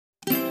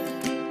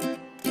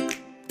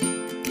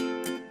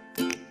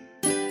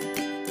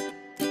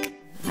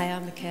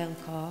in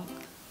Cork.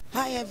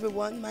 Hi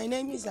everyone, my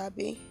name is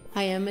Abby.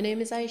 Hi, my name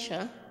is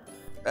Aisha.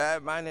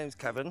 My name's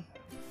Kevin.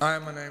 Hi,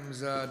 my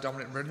name's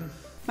Dominic Bridden.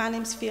 My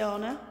name's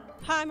Fiona.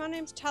 Hi, my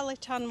name's Tali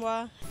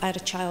Tanwa. I had a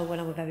child when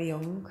I was very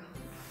young,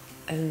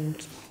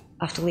 and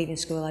after leaving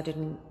school I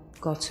didn't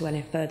go to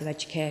any further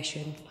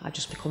education. I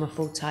just become a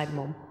full-time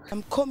mum.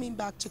 Coming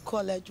back to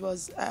college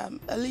was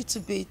a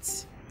little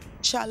bit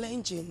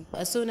challenging.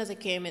 As soon as I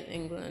came in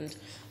England,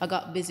 I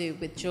got busy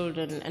with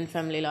children and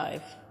family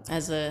life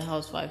as a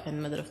housewife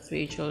and mother of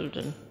 3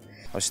 children.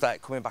 I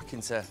started coming back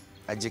into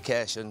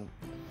education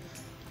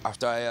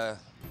after I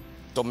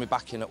done my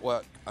back in at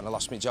work and I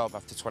lost my job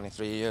after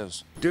 23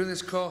 years. Doing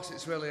this course,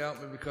 it's really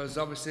helped me because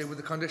obviously with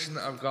the condition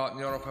that I've got,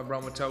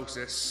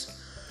 neurofibromatosis,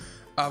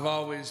 I've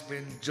always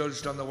been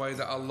judged on the way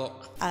that I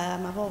look.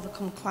 I've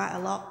overcome quite a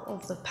lot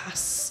over the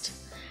past,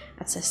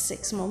 I'd say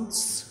 6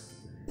 months.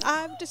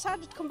 I've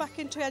decided to come back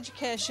into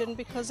education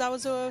because I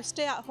was a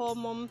stay-at-home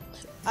mum.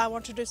 I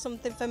want to do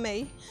something for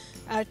me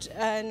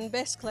and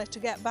basically to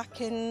get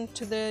back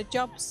into the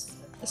jobs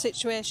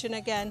situation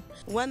again.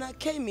 When I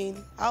came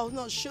in, I was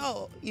not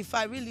sure if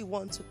I really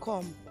want to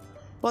come,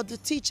 but the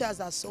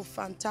teachers are so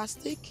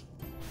fantastic.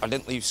 I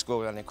didn't leave school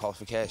with any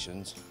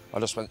qualifications. I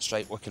just went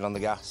straight working on the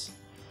gas.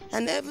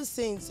 And ever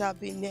since I've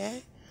been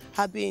here,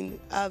 I've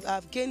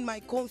gained my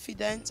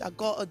confidence, I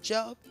got a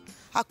job,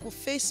 I could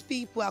face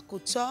people, I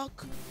could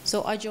talk.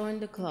 So I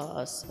joined the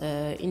class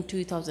in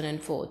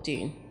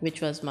 2014,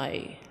 which was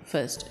my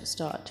first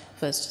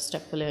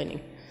step for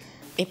learning.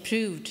 It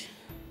proved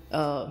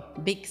a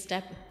big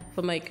step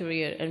for my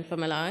career and for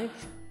my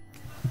life.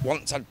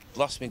 Once I'd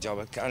lost my job,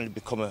 I kind of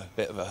become a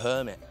bit of a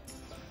hermit,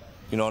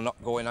 you know,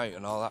 not going out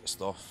and all that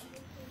stuff.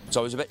 So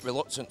I was a bit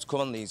reluctant to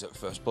come on these at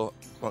first, but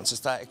once I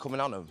started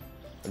coming on them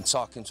and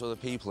talking to other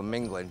people and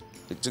mingling,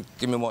 it did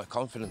give me more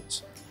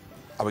confidence.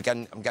 I'm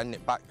getting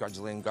it back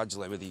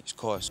gradually with each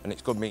course, and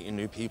it's good meeting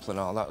new people and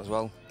all that as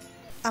well.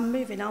 I'm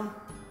moving on.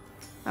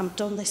 I've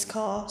done this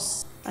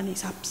course and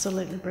it's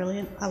absolutely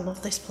brilliant. I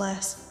love this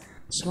place.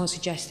 Someone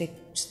suggested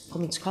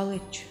coming to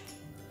college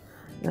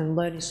and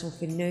learning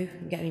something new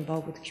and getting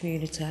involved with the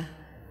community,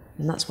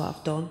 and that's what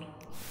I've done.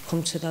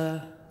 Come to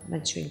the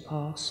mentoring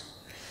course.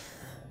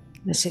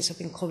 And since I've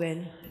been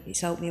coming,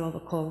 it's helped me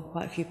overcome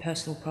quite a few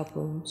personal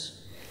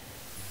problems.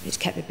 It's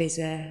kept me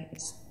busy,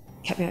 it's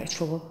kept me out of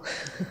trouble.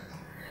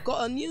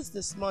 Got a news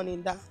this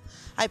morning that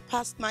I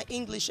passed my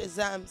English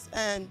exams,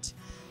 and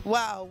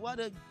wow, what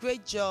a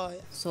great joy.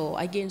 So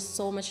I gained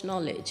so much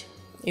knowledge,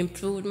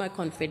 improved my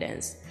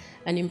confidence,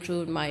 and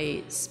improved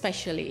my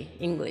especially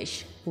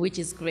English, which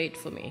is great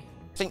for me.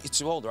 I think you're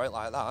too old, right,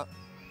 like that.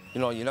 You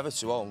know, you're never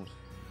too old.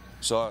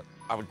 So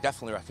I would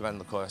definitely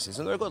recommend the courses,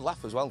 and they're a good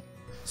laugh as well.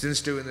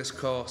 Since doing this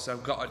course,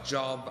 I've got a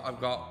job,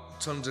 I've got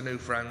tons of new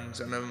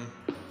friends, and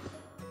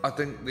I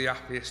think the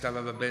happiest I've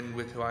ever been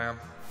with who I am.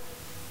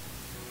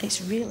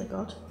 It's really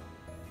good,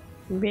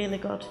 really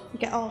good. You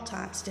get all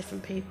types of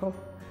different people.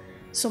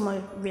 Some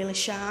are really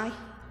shy.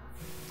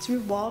 It's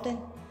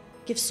rewarding,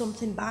 gives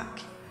something back.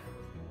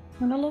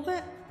 And I love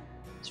it.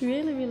 It's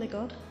really, really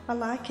good. I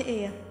like it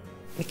here.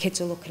 The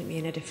kids are looking at me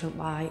in a different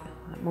light.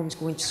 Like, mum's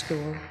going to school,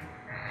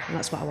 and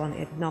that's what I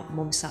wanted. Not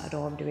mum sat at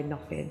home doing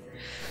nothing.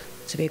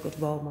 To be a good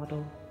role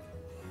model,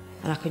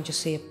 and I can just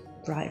see a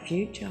brighter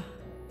future.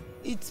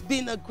 It's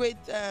been a great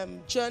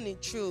journey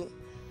through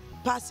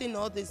passing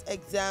all this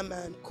exam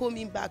and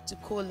coming back to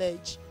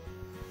college.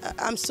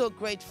 I'm so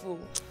grateful.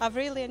 I've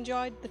really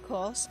enjoyed the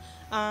course,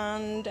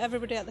 and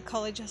everybody at the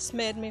college has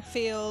made me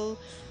feel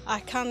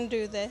I can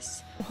do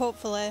this.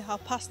 Hopefully I'll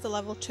pass the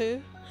level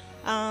 2,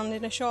 and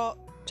in a short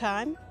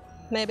time,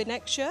 maybe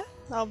next year,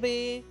 I'll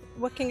be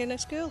working in a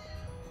school.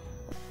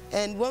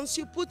 And once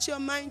you put your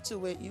mind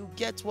to it, you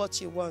get what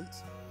you want.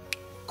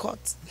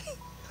 Cut.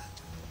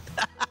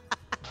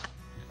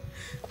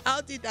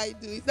 How did I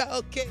do? Is that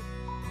okay?